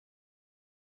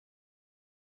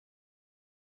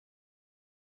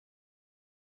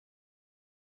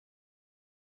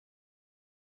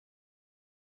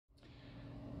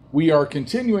We are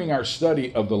continuing our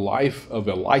study of the life of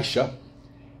Elisha,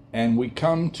 and we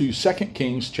come to 2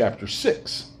 Kings chapter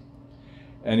 6.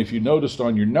 And if you noticed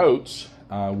on your notes,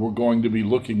 we're going to be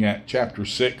looking at chapter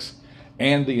 6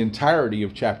 and the entirety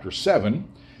of chapter 7.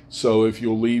 So if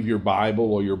you'll leave your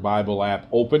Bible or your Bible app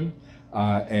open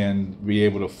and be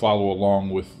able to follow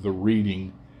along with the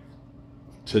reading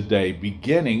today,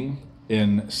 beginning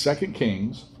in 2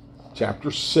 Kings chapter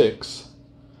 6,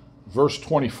 verse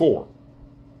 24.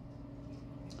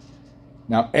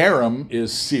 Now, Aram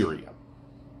is Syria.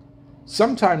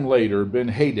 Sometime later,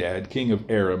 Ben-Hadad, king of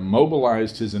Aram,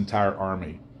 mobilized his entire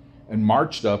army and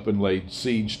marched up and laid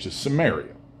siege to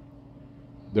Samaria.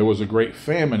 There was a great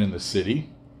famine in the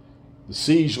city. The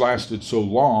siege lasted so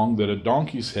long that a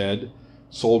donkey's head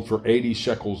sold for 80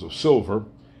 shekels of silver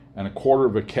and a quarter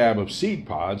of a cab of seed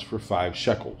pods for 5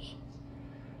 shekels.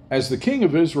 As the king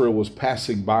of Israel was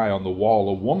passing by on the wall,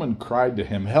 a woman cried to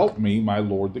him, "Help me, my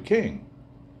lord the king."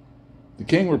 The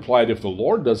king replied, "If the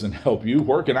Lord doesn't help you,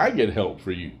 where can I get help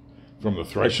for you? From the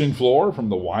threshing floor, from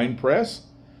the winepress?"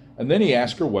 And then he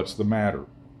asked her, "What's the matter?"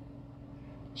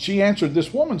 She answered,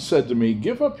 "This woman said to me,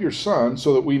 'Give up your son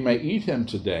so that we may eat him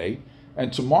today,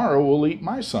 and tomorrow we'll eat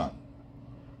my son.'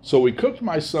 So we cooked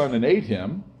my son and ate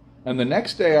him, and the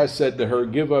next day I said to her,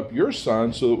 'Give up your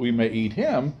son so that we may eat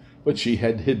him,' but she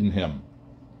had hidden him."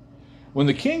 When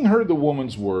the king heard the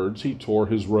woman's words, he tore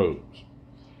his robes.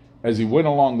 As he went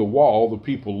along the wall, the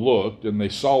people looked, and they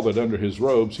saw that under his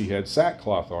robes he had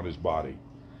sackcloth on his body.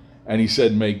 And he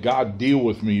said, "May God deal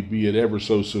with me, be it ever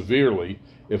so severely,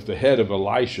 if the head of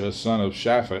Elisha, son of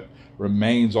Shaphat,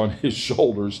 remains on his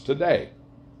shoulders today."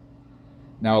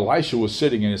 Now Elisha was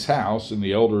sitting in his house, and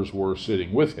the elders were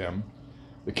sitting with him.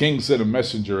 The king sent a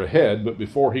messenger ahead, but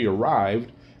before he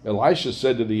arrived, Elisha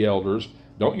said to the elders,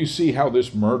 "Don't you see how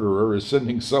this murderer is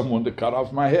sending someone to cut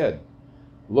off my head?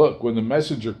 Look, when the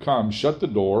messenger comes, shut the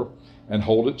door and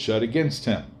hold it shut against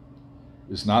him.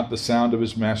 Is not the sound of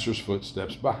his master's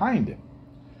footsteps behind him?"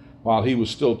 While he was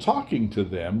still talking to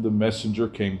them, the messenger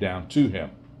came down to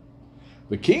him.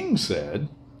 The king said,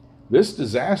 "This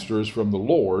disaster is from the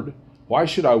Lord. Why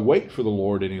should I wait for the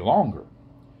Lord any longer?"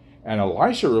 And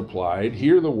Elisha replied,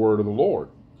 "Hear the word of the Lord.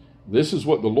 This is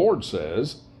what the Lord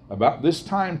says. About this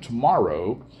time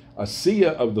tomorrow, a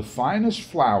seah of the finest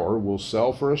flour will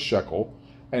sell for a shekel,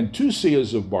 and 2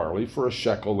 seahs of barley for a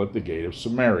shekel at the gate of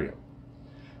Samaria."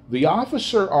 The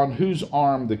officer on whose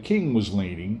arm the king was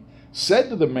leaning said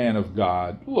to the man of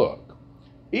God, "Look,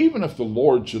 even if the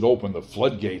Lord should open the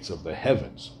floodgates of the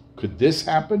heavens, could this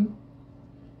happen?"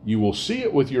 "You will see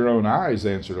it with your own eyes,"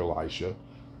 answered Elisha,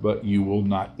 "but you will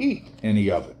not eat any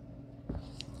of it."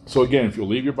 So again, if you'll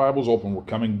leave your Bibles open, we're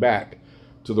coming back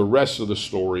to the rest of the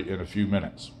story in a few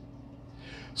minutes.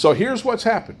 So here's what's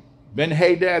happened.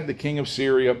 Ben-Hadad, the king of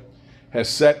Syria, has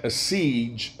set a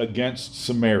siege against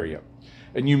Samaria.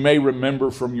 And you may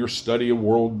remember from your study of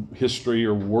world history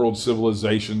or world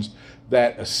civilizations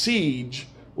that a siege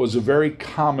was a very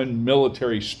common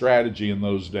military strategy in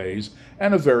those days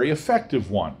and a very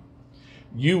effective one.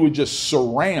 You would just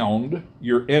surround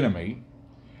your enemy,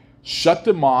 shut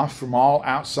them off from all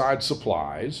outside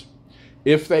supplies.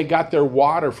 If they got their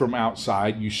water from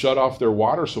outside, you shut off their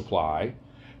water supply,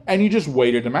 and you just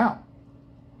waited them out.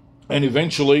 And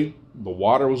eventually, the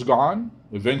water was gone.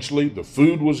 Eventually, the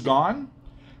food was gone.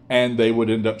 And they would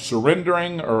end up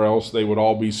surrendering, or else they would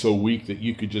all be so weak that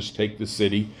you could just take the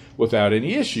city without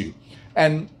any issue.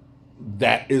 And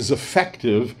that is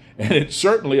effective, and it's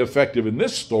certainly effective in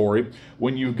this story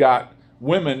when you've got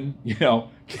women,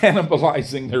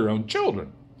 cannibalizing their own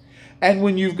children. And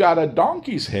when you've got a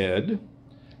donkey's head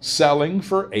selling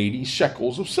for 80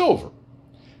 shekels of silver.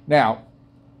 Now,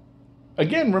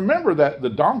 again, remember that the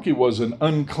donkey was an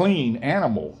unclean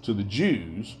animal to the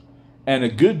Jews, and a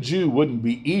good Jew wouldn't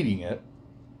be eating it.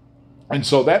 And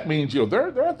so that means,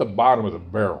 they're at the bottom of the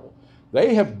barrel.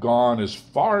 They have gone as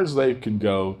far as they can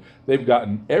go. They've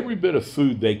gotten every bit of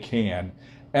food they can.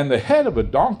 And the head of a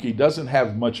donkey doesn't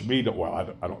have much meat.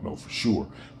 Well, I don't know for sure,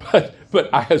 but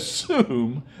I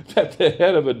assume that the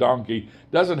head of a donkey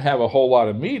doesn't have a whole lot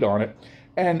of meat on it.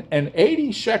 And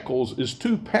 80 shekels is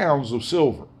 2 pounds of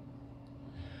silver.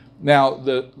 Now,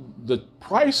 the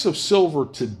price of silver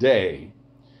today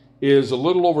is a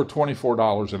little over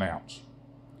 $24 an ounce.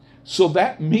 So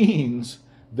that means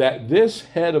that this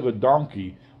head of a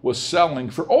donkey was selling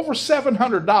for over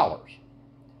 $700.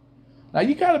 Now,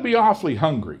 you got to be awfully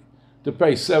hungry to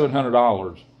pay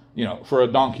 $700, for a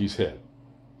donkey's head.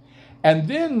 And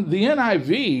then the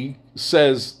NIV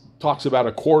talks about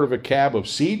a quarter of a cab of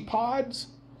seed pods.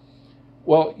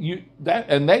 Well,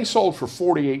 they sold for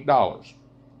 $48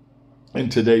 in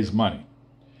today's money.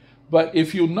 But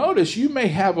if you'll notice, you may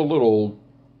have a little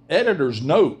editor's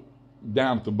note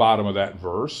down at the bottom of that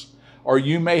verse, or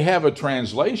you may have a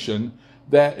translation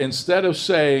that instead of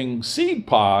saying seed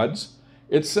pods,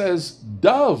 it says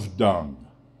dove dung.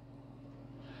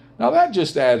 Now that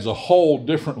just adds a whole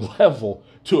different level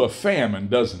to a famine,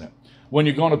 doesn't it? When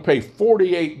you're going to pay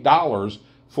 $48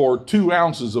 for 2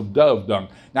 ounces of dove dung.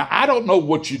 Now, I don't know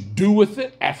what you do with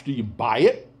it after you buy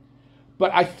it,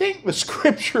 but I think the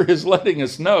scripture is letting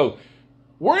us know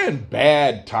we're in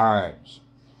bad times.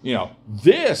 You know,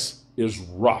 this is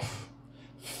rough.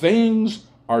 Things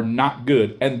are not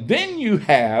good. And then you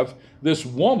have this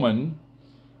woman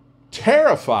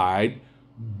terrified,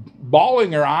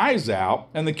 bawling her eyes out,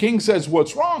 and the king says,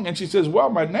 "What's wrong?" And she says, "Well,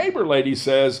 my neighbor lady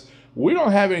says we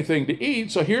don't have anything to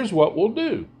eat, so here's what we'll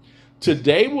do.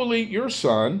 Today we'll eat your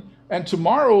son, and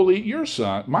tomorrow we'll eat your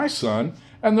son, my son."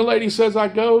 And the lady says, "I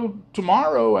go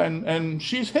tomorrow," and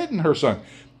she's hidden her son.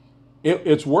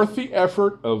 It's worth the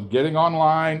effort of getting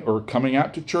online or coming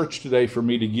out to church today for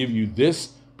me to give you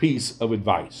this piece of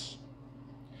advice.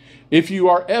 If you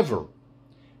are ever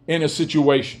in a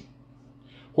situation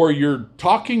where you're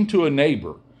talking to a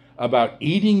neighbor about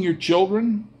eating your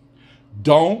children,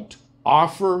 don't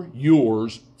offer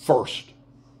yours first.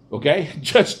 Okay?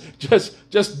 Just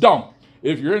don't.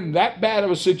 If you're in that bad of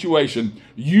a situation,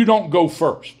 you don't go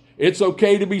first. It's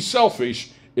okay to be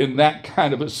selfish in that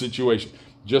kind of a situation.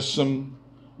 Just some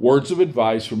words of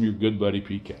advice from your good buddy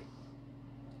PK.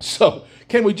 So,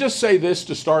 can we just say this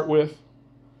to start with?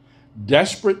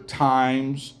 Desperate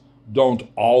times don't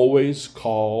always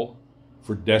call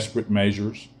for desperate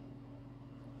measures.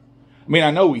 I mean,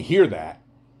 I know we hear that,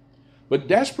 but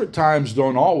desperate times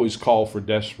don't always call for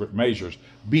desperate measures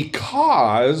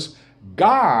because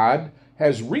God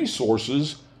has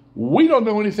resources we don't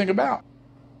know anything about.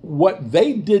 What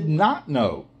they did not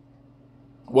know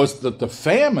was that the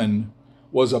famine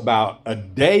was about a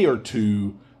day or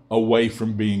two away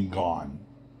from being gone.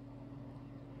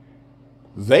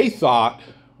 They thought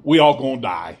we all gonna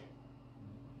die.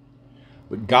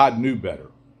 But God knew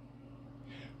better.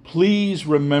 Please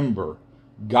remember,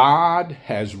 God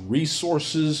has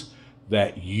resources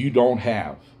that you don't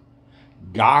have.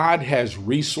 God has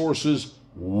resources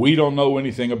we don't know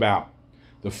anything about.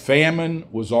 The famine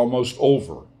was almost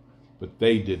over, but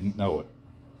they didn't know it.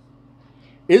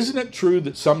 Isn't it true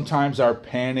that sometimes our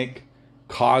panic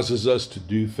causes us to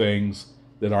do things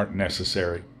that aren't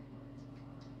necessary?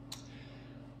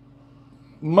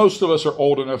 Most of us are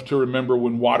old enough to remember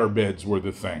when waterbeds were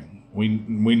the thing. We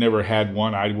never had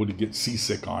one. I would get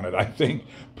seasick on it, I think.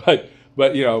 But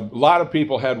you know, a lot of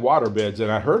people had waterbeds,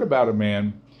 and I heard about a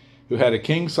man who had a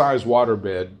king-size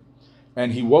waterbed,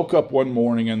 and he woke up one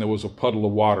morning and there was a puddle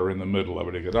of water in the middle of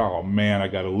it. He goes, "Oh man, I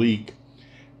got a leak."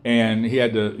 And he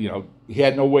had to, he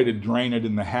had no way to drain it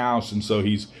in the house, and so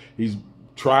he's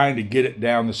trying to get it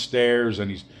down the stairs,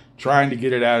 and he's trying to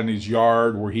get it out in his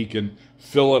yard where he can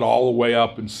fill it all the way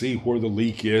up and see where the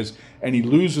leak is, and he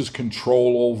loses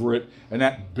control over it, and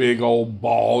that big old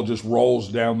ball just rolls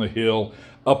down the hill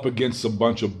up against a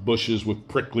bunch of bushes with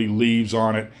prickly leaves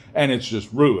on it, and it's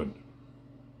just ruined.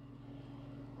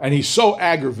 And he's so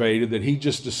aggravated that he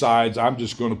just decides, I'm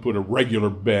just going to put a regular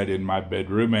bed in my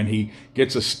bedroom, and he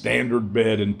gets a standard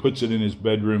bed and puts it in his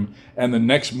bedroom, and the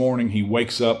next morning he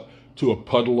wakes up to a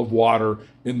puddle of water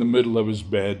in the middle of his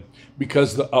bed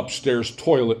because the upstairs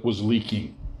toilet was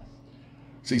leaking.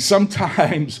 See,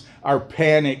 sometimes our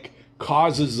panic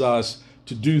causes us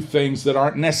to do things that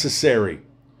aren't necessary.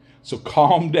 So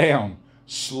calm down,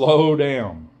 slow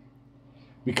down,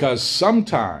 because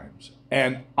sometimes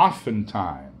and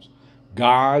oftentimes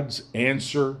God's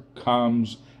answer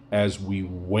comes as we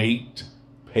wait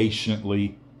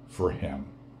patiently for him.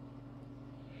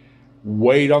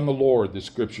 Wait on the Lord, the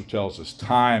scripture tells us,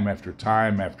 time after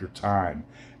time after time.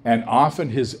 And often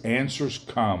his answers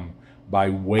come by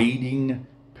waiting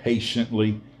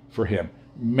patiently for him.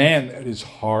 Man, that is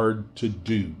hard to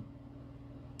do.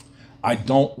 I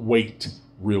don't wait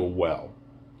real well.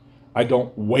 I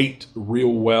don't wait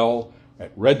real well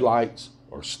at red lights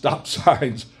or stop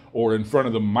signs or in front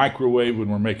of the microwave when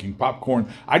we're making popcorn.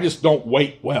 I just don't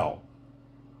wait well.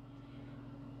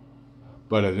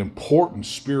 But an important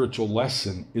spiritual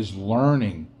lesson is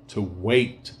learning to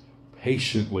wait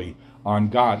patiently on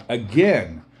God.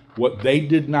 Again, what they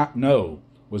did not know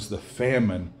was the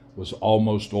famine was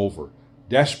almost over.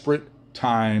 Desperate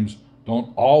times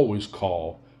don't always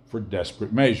call for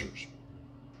desperate measures.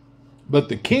 But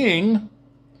the king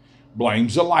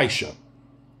blames Elisha.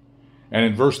 And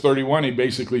in verse 31, he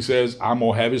basically says, I'm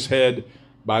going to have his head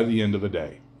by the end of the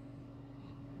day.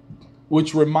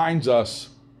 Which reminds us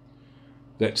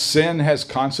that sin has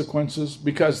consequences?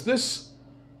 Because this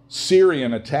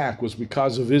Syrian attack was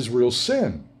because of Israel's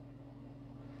sin.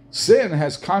 Sin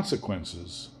has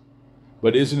consequences,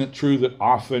 but isn't it true that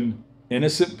often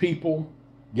innocent people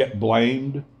get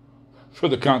blamed for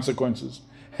the consequences?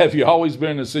 Have you always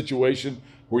been in a situation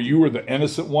where you were the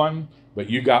innocent one, but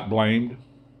you got blamed?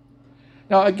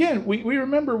 Now, again, we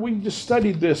remember we just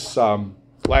studied this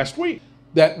last week,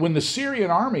 that when the Syrian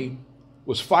army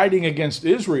was fighting against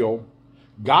Israel,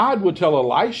 God would tell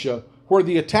Elisha where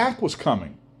the attack was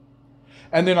coming.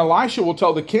 And then Elisha will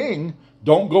tell the king,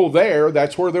 don't go there,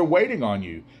 that's where they're waiting on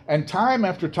you. And time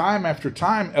after time after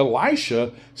time,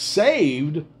 Elisha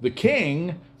saved the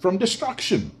king from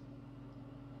destruction.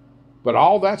 But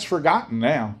all that's forgotten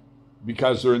now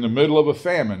because they're in the middle of a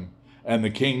famine. And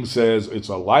the king says, it's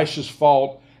Elisha's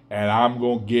fault and I'm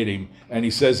going to get him. And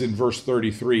he says in verse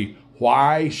 33,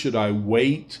 why should I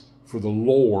wait for the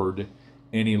Lord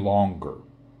any longer?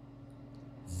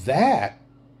 That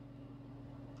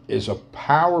is a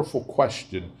powerful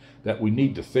question that we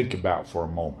need to think about for a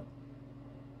moment.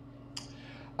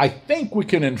 I think we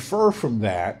can infer from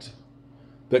that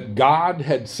God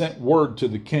had sent word to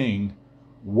the king,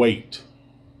 wait.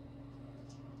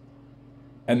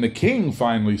 And the king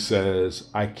finally says,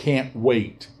 I can't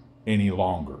wait any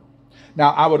longer.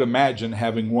 Now, I would imagine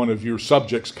having one of your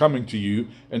subjects coming to you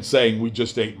and saying, we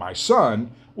just ate my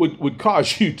son, would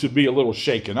cause you to be a little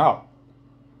shaken up.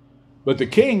 But the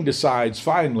king decides,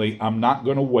 finally, I'm not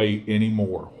going to wait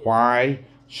anymore. Why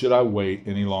should I wait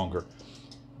any longer?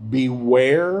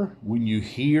 Beware when you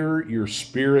hear your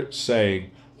spirit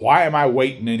saying, why am I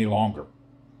waiting any longer?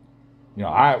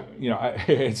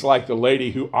 It's like the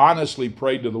lady who honestly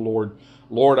prayed to the Lord,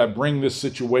 Lord, I bring this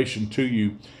situation to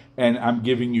you, and I'm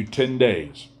giving you 10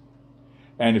 days.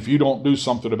 And if you don't do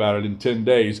something about it in 10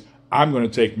 days, I'm going to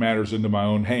take matters into my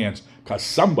own hands because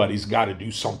somebody's got to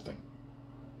do something.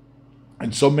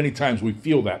 And so many times we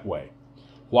feel that way.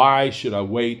 Why should I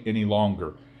wait any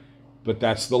longer? But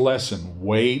that's the lesson.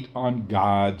 Wait on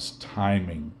God's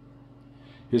timing.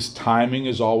 His timing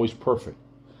is always perfect.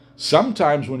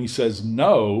 Sometimes when he says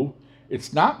no,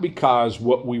 it's not because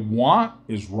what we want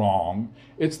is wrong.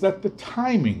 It's that the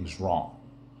timing's wrong.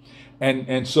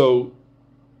 And so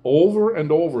over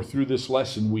and over through this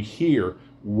lesson, we hear,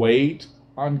 wait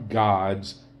on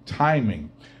God's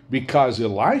timing. Because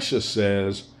Elisha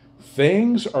says,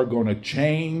 things are going to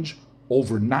change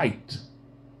overnight.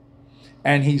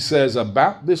 And he says,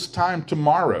 about this time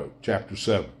tomorrow, chapter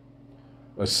 7,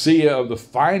 a seah of the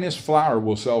finest flour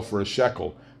will sell for a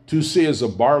shekel, 2 seahs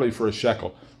of barley for a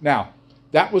shekel. Now,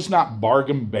 that was not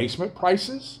bargain basement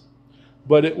prices,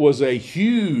 but it was a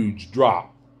huge drop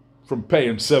from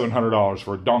paying $700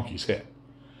 for a donkey's head.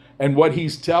 And what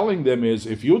he's telling them is,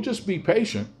 if you'll just be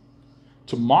patient,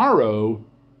 tomorrow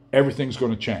everything's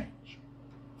going to change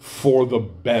for the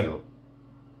better.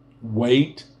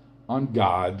 Wait on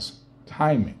God's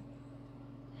timing.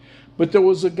 But there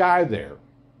was a guy there.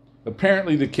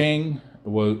 Apparently the king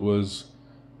was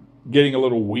getting a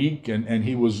little weak, and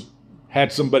he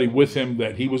had somebody with him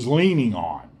that he was leaning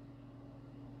on.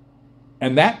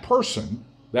 And that person,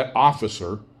 that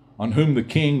officer on whom the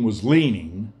king was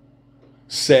leaning,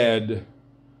 said,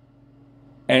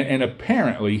 and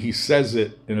apparently he says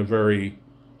it in a very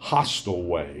hostile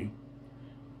way,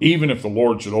 even if the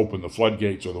Lord should open the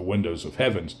floodgates or the windows of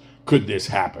heavens, could this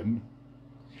happen?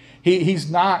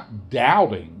 He's not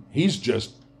doubting, he's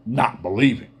just not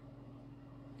believing.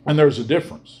 And there's a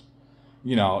difference.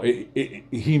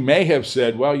 He may have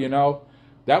said, well,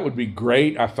 that would be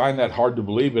great. I find that hard to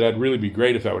believe, but that'd really be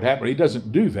great if that would happen. He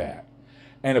doesn't do that.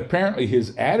 And apparently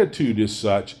his attitude is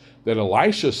such that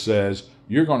Elisha says,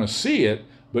 you're going to see it,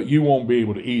 but you won't be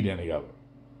able to eat any of it.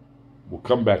 We'll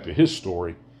come back to his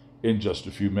story in just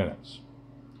a few minutes.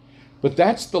 But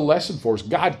that's the lesson for us.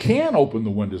 God can open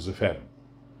the windows of heaven.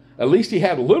 At least he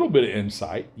had a little bit of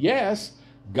insight. Yes,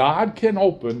 God can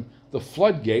open the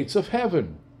floodgates of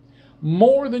heaven.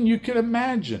 More than you can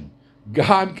imagine.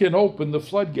 God can open the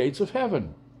floodgates of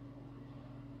heaven.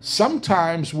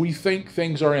 Sometimes we think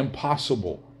things are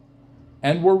impossible,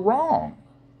 and we're wrong.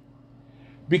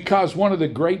 Because one of the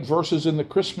great verses in the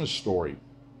Christmas story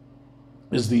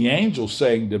is the angel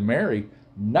saying to Mary,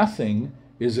 nothing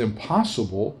is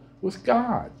impossible with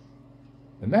God.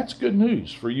 And that's good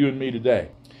news for you and me today.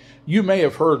 You may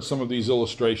have heard some of these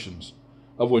illustrations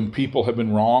of when people have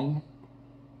been wrong.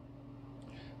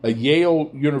 A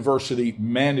Yale University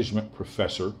management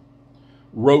professor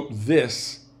wrote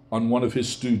this on one of his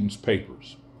students'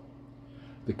 papers.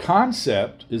 The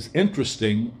concept is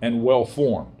interesting and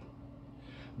well-formed,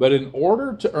 but in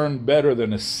order to earn better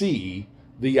than a C,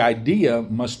 the idea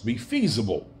must be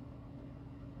feasible.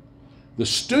 The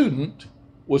student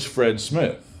was Fred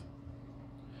Smith.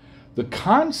 The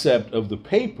concept of the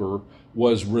paper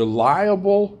was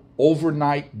reliable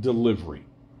overnight delivery.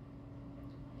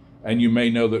 And you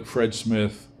may know that Fred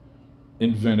Smith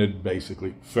invented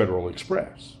basically Federal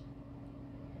Express.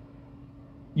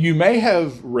 You may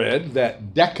have read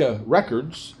that Decca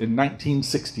Records in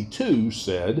 1962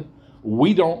 said,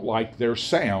 "We don't like their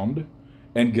sound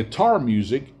and guitar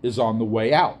music is on the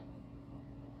way out."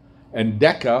 And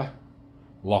Decca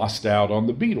lost out on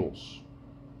the Beatles.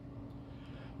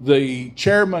 The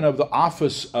chairman of the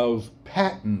Office of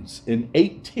Patents in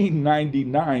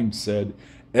 1899 said,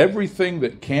 "Everything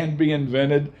that can be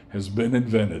invented has been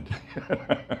invented."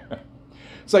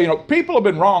 So, people have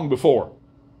been wrong before.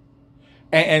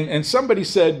 And somebody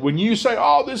said, when you say,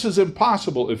 "Oh, this is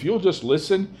impossible," if you'll just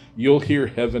listen, you'll hear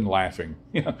heaven laughing.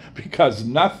 Because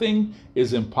nothing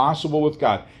is impossible with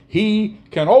God. He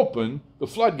can open the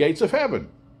floodgates of heaven.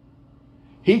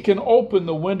 He can open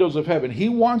the windows of heaven. He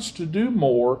wants to do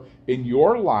more in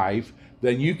your life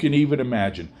than you can even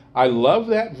imagine. I love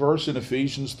that verse in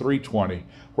Ephesians 3:20,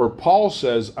 where Paul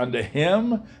says, "Unto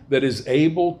him that is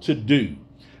able to do."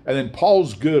 And then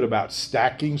Paul's good about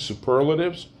stacking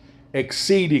superlatives.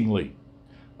 Exceedingly,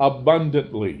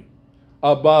 abundantly,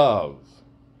 above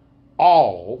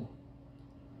all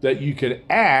that you can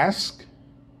ask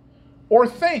or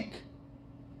think.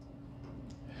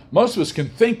 Most of us can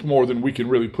think more than we can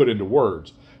really put into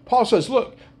words. Paul says,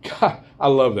 look, God, I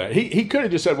love that. He could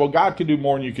have just said, well, God can do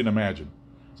more than you can imagine.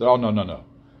 So, oh, no.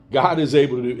 God is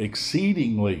able to do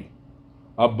exceedingly,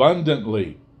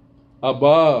 abundantly,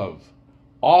 above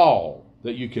all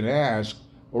that you can ask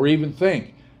or even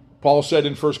think. Paul said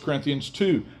in 1 Corinthians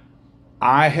 2,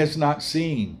 "Eye has not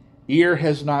seen, ear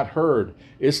has not heard,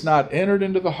 it's not entered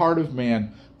into the heart of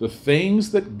man, the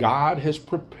things that God has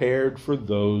prepared for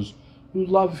those who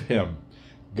love him."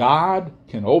 God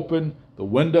can open the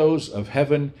windows of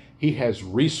heaven. He has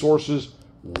resources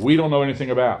we don't know anything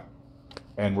about.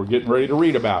 And we're getting ready to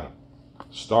read about them,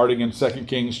 starting in 2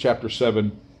 Kings chapter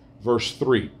 7, verse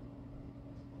 3.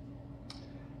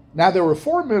 Now there were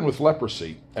 4 men with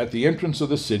leprosy at the entrance of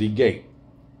the city gate.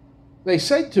 They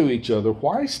said to each other,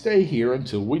 "Why stay here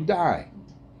until we die?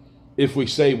 If we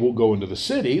say we'll go into the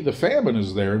city, the famine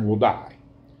is there and we'll die.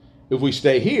 If we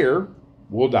stay here,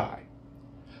 we'll die.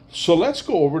 So let's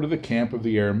go over to the camp of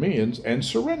the Arameans and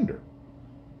surrender.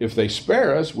 If they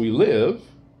spare us, we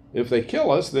live. If they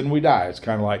kill us, then we die." It's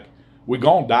kind of like, we're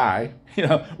going to die.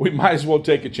 We might as well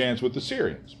take a chance with the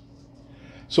Syrians.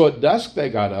 So at dusk they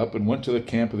got up and went to the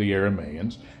camp of the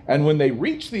Arameans, and when they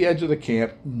reached the edge of the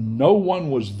camp, no one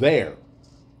was there.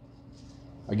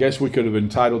 I guess we could have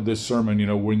entitled this sermon,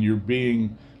 when you're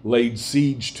being laid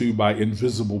siege to by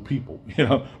invisible people,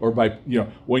 or by,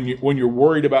 when you're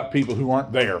worried about people who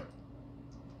aren't there.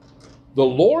 The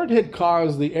Lord had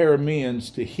caused the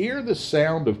Arameans to hear the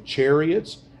sound of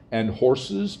chariots and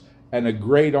horses and a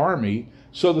great army,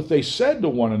 so that they said to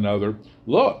one another,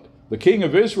 "Look, the king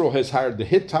of Israel has hired the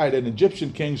Hittite and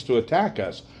Egyptian kings to attack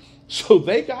us." So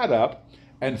they got up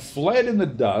and fled in the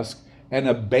dusk and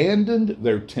abandoned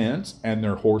their tents and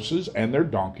their horses and their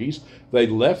donkeys. They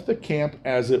left the camp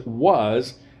as it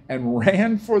was and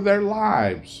ran for their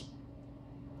lives.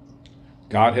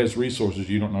 God has resources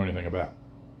you don't know anything about.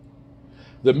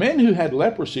 The men who had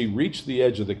leprosy reached the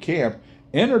edge of the camp,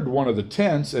 entered one of the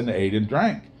tents, and ate and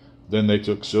drank. Then they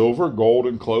took silver, gold,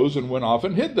 and clothes and went off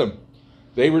and hid them.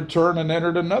 They returned and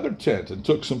entered another tent and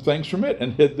took some things from it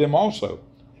and hid them also.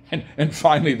 And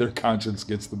finally, their conscience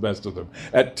gets the best of them.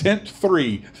 At tent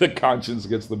 3, the conscience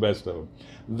gets the best of them.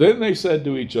 Then they said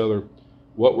to each other,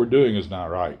 "What we're doing is not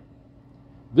right.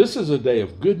 This is a day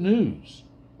of good news,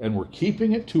 and we're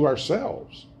keeping it to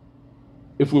ourselves.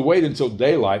 If we wait until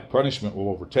daylight, punishment will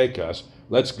overtake us.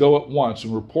 Let's go at once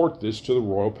and report this to the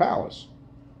royal palace."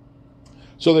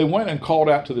 So they went and called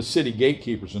out to the city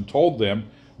gatekeepers and told them,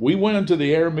 "We went into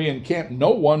the Aramean camp.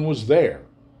 No one was there,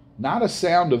 not a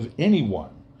sound of anyone,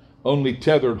 only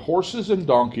tethered horses and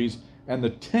donkeys, and the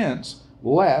tents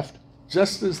left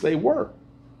just as they were."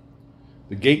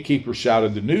 The gatekeeper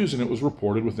shouted the news, and it was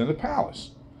reported within the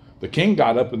palace. The king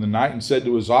got up in the night and said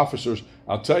to his officers,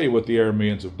 "I'll tell you what the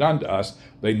Arameans have done to us.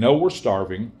 They know we're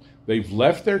starving. They've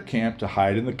left their camp to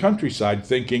hide in the countryside,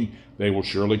 thinking they will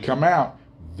surely come out.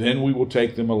 Then we will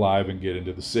take them alive and get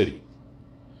into the city."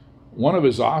 One of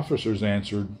his officers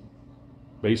answered,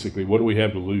 basically, "What do we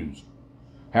have to lose?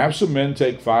 Have some men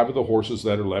take 5 of the horses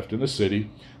that are left in the city.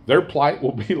 Their plight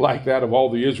will be like that of all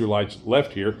the Israelites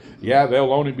left here. Yeah,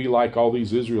 they'll only be like all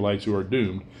these Israelites who are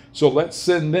doomed. So let's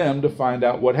send them to find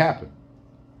out what happened."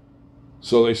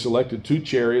 So they selected 2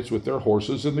 chariots with their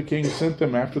horses, and the king sent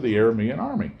them after the Aramean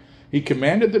army. He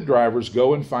commanded the drivers,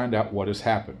 "Go and find out what has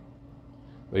happened."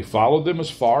 They followed them as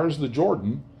far as the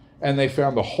Jordan, and they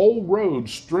found the whole road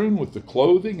strewn with the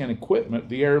clothing and equipment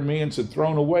the Arameans had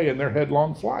thrown away in their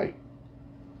headlong flight.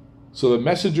 So the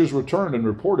messengers returned and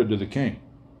reported to the king.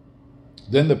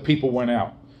 Then the people went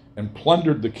out and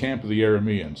plundered the camp of the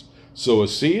Arameans. So a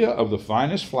seah of the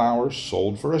finest flour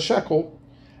sold for a shekel,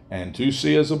 and 2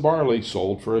 seahs of barley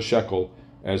sold for a shekel,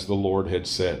 as the Lord had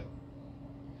said.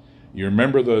 You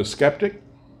remember the skeptic?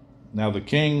 Now the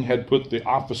king had put the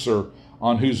officer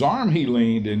on whose arm he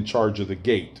leaned in charge of the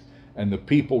gate, and the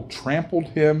people trampled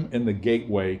him in the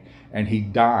gateway, and he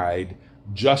died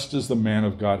just as the man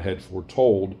of God had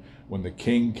foretold when the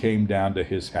king came down to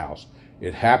his house.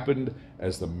 It happened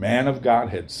as the man of God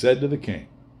had said to the king.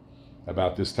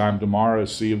 About this time tomorrow, a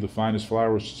seah of the finest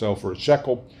flour shall sell for a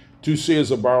shekel, 2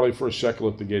 seahs of barley for a shekel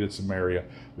at the gate of Samaria.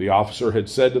 The officer had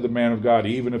said to the man of God,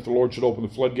 "Even if the Lord should open the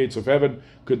floodgates of heaven,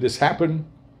 could this happen?"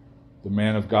 The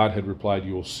man of God had replied,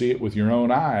 "You will see it with your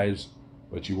own eyes,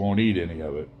 but you won't eat any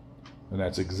of it." And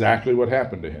that's exactly what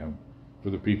happened to him, for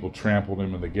the people trampled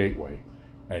him in the gateway,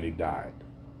 and he died.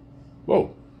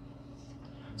 Whoa.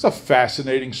 It's a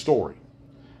fascinating story.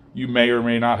 You may or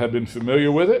may not have been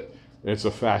familiar with it. It's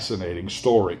a fascinating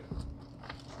story.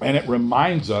 And it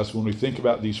reminds us, when we think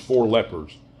about these 4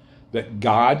 lepers, that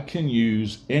God can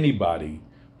use anybody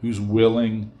who's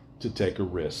willing to take a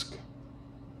risk.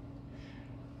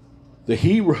 The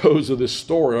heroes of this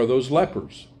story are those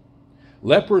lepers.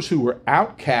 Lepers who were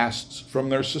outcasts from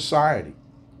their society.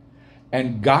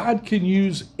 And God can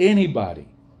use anybody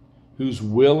who's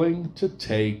willing to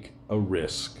take a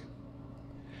risk.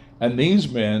 And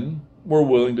these men were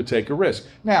willing to take a risk.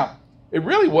 Now, it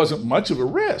really wasn't much of a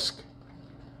risk,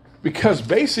 because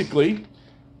basically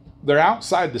they're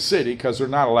outside the city because they're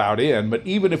not allowed in. But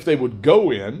even if they would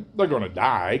go in, they're going to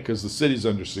die because the city's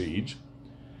under siege.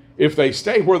 If they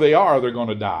stay where they are, they're going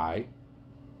to die.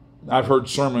 I've heard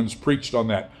sermons preached on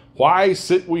that. Why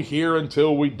sit we here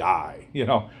until we die?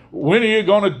 When are you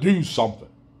going to do something?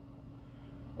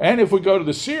 And if we go to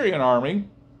the Syrian army,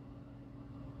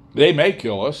 they may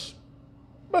kill us,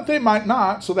 but they might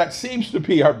not. So that seems to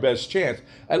be our best chance.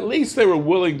 At least they were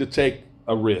willing to take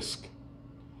a risk.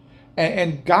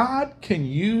 And God can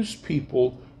use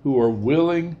people who are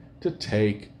willing to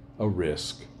take a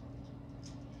risk.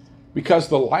 Because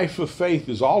the life of faith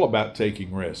is all about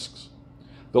taking risks.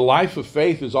 The life of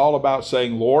faith is all about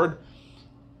saying, "Lord,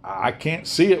 I can't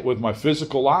see it with my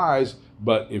physical eyes,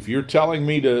 but if you're telling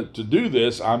me to do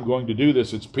this, I'm going to do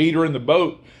this." It's Peter in the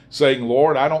boat saying,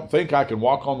 "Lord, I don't think I can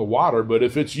walk on the water, but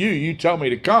if it's you, you tell me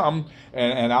to come,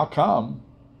 and I'll come."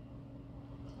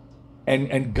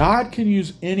 And God can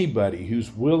use anybody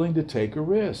who's willing to take a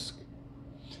risk.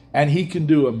 And he can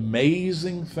do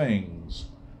amazing things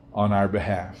on our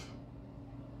behalf.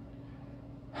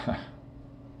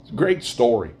 It's a great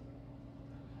story.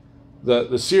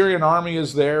 The Syrian army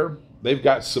is there. They've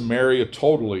got Samaria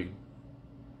totally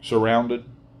surrounded.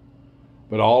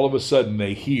 But all of a sudden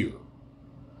they hear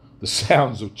the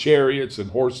sounds of chariots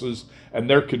and horses, and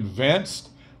they're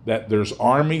convinced that there's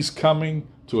armies coming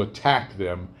to attack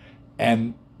them.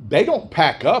 And they don't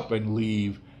pack up and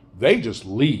leave. They just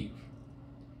leave.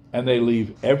 And they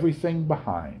leave everything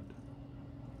behind.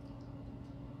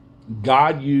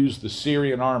 God used the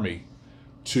Syrian army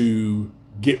to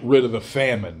get rid of the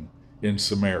famine in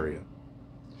Samaria.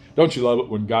 Don't you love it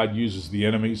when God uses the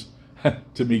enemies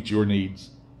to meet your needs?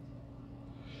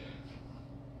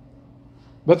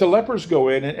 But the lepers go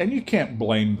in, and you can't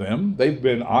blame them. They've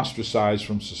been ostracized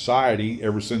from society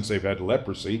ever since they've had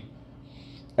leprosy.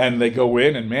 And they go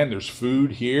in, and man, there's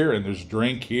food here, and there's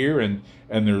drink here, and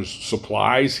there's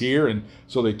supplies here. And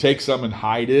so they take some and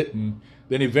hide it. And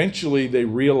then eventually they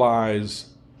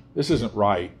realize this isn't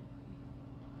right.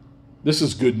 This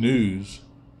is good news.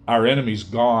 Our enemy's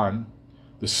gone.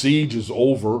 The siege is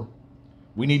over.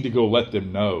 We need to go let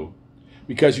them know.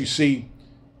 Because you see,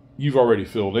 you've already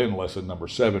filled in lesson number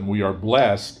 7. We are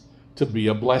blessed to be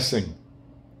a blessing.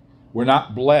 We're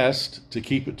not blessed to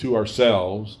keep it to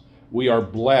ourselves. We are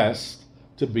blessed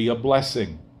to be a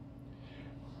blessing.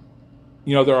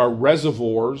 There are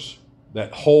reservoirs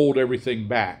that hold everything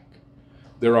back.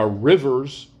 There are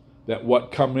rivers that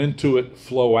what come into it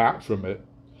flow out from it.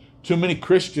 Too many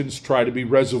Christians try to be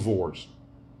reservoirs.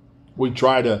 We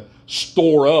try to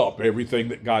store up everything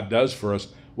that God does for us,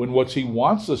 when what he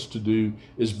wants us to do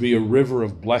is be a river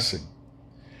of blessing.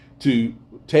 To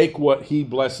take what he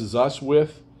blesses us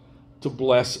with to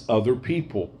bless other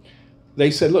people. They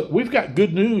said, look, we've got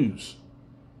good news,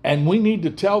 and we need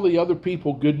to tell the other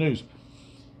people good news.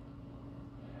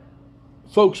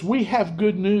 Folks, we have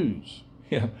good news.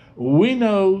 We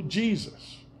know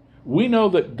Jesus. We know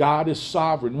that God is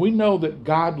sovereign. We know that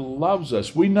God loves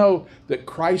us. We know that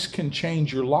Christ can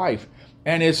change your life.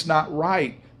 And it's not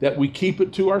right that we keep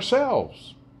it to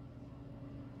ourselves.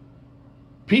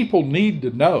 People need to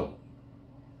know,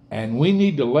 and we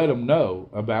need to let them know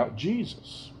about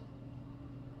Jesus.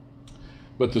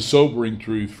 But the sobering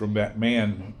truth from that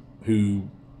man who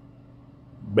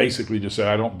basically just said,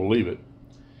 I don't believe it,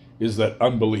 is that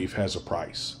unbelief has a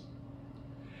price.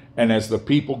 And as the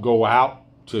people go out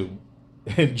to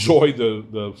enjoy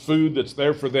the food that's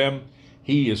there for them,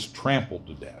 he is trampled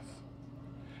to death,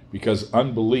 because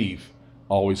unbelief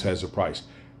always has a price.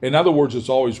 In other words, it's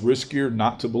always riskier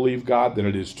not to believe God than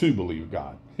it is to believe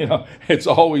God. It's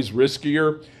always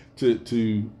riskier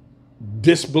to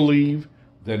disbelieve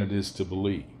than it is to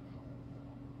believe.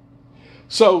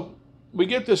 So we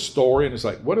get this story, and it's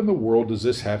like, what in the world does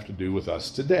this have to do with us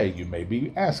today? You may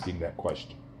be asking that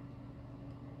question.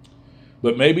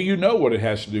 But maybe you know what it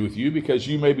has to do with you, because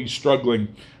you may be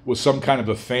struggling with some kind of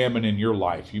a famine in your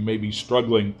life. You may be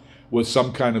struggling with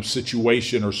some kind of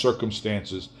situation or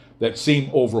circumstances that seem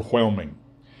overwhelming,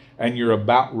 and you're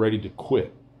about ready to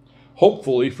quit.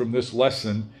 Hopefully from this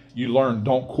lesson, you learn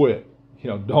don't quit.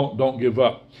 Don't give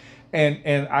up.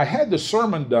 And I had the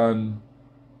sermon done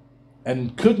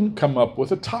and couldn't come up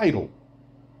with a title.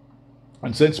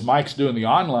 And since Mike's doing the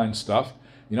online stuff,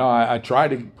 I tried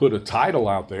to put a title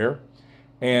out there,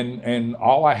 and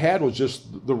all I had was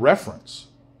just the reference.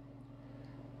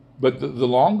 But the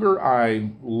longer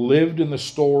I lived in the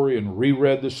story and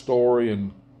reread the story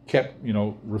and kept,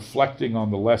 reflecting on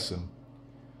the lesson,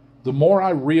 the more I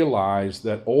realized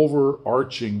that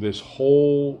overarching this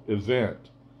whole event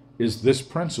is this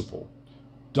principle: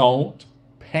 don't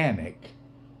panic.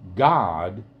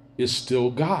 God is still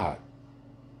God.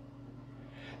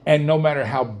 And no matter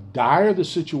how dire the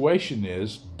situation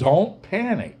is, don't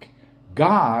panic.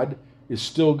 God is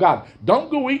still God.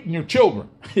 Don't go eating your children.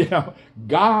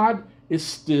 God is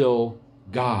still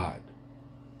God.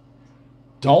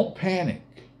 Don't panic.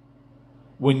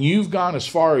 When you've gone as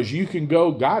far as you can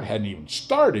go, God hadn't even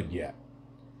started yet.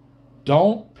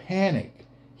 Don't panic.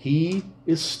 He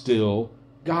is still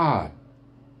God.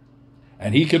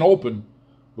 And he can open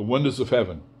the windows of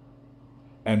heaven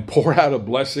and pour out a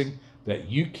blessing that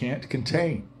you can't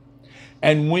contain.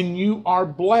 And when you are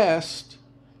blessed,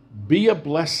 be a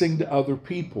blessing to other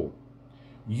people.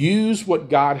 Use what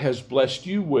God has blessed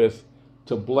you with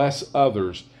to bless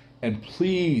others. And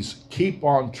please keep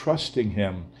on trusting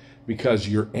him, because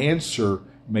your answer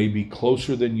may be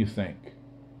closer than you think.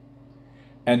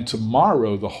 And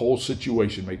tomorrow, the whole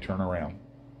situation may turn around.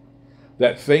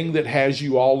 That thing that has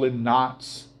you all in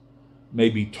knots may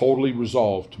be totally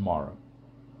resolved tomorrow.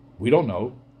 We don't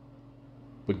know.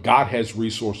 But God has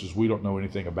resources we don't know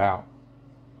anything about.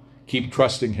 Keep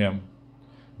trusting him.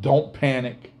 Don't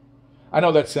panic. I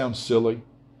know that sounds silly,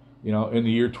 in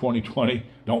the year 2020,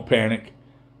 don't panic.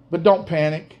 But don't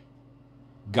panic.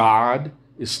 God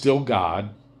is still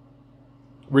God.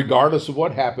 Regardless of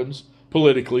what happens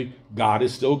politically, God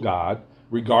is still God.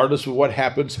 Regardless of what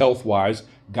happens health-wise,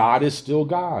 God is still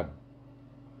God.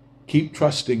 Keep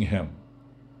trusting him.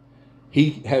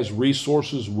 He has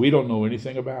resources we don't know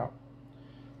anything about.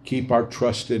 Keep our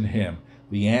trust in him.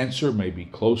 The answer may be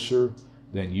closer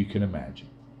than you can imagine.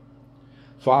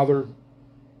 Father,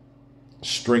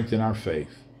 strengthen our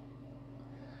faith.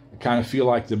 I kind of feel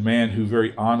like the man who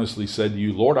very honestly said to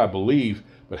you, Lord, I believe,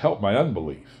 but help my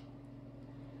unbelief.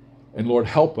 And Lord,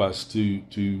 help us to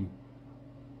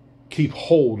keep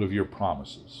hold of your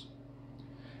promises.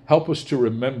 Help us to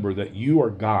remember that you are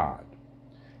God,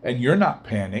 and you're not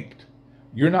panicked.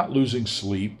 You're not losing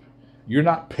sleep. You're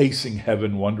not pacing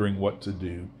heaven wondering what to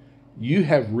do. You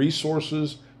have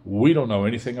resources we don't know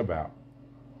anything about.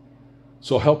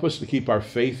 So help us to keep our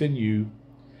faith in you.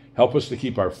 Help us to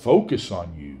keep our focus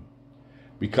on you,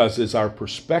 because as our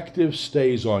perspective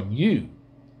stays on you,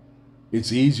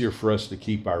 it's easier for us to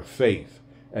keep our faith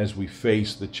as we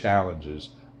face the challenges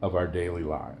of our daily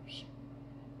lives.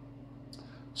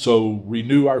 So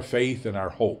renew our faith and our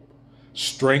hope,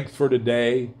 strength for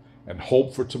today and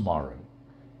hope for tomorrow,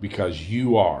 because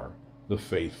you are the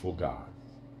faithful God.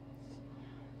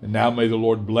 And now may the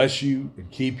Lord bless you and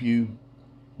keep you.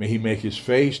 May he make his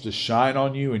face to shine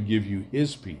on you and give you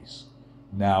his peace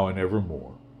now and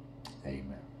evermore.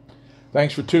 Amen.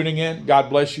 Thanks for tuning in. God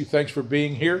bless you. Thanks for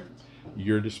being here.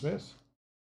 You're dismissed.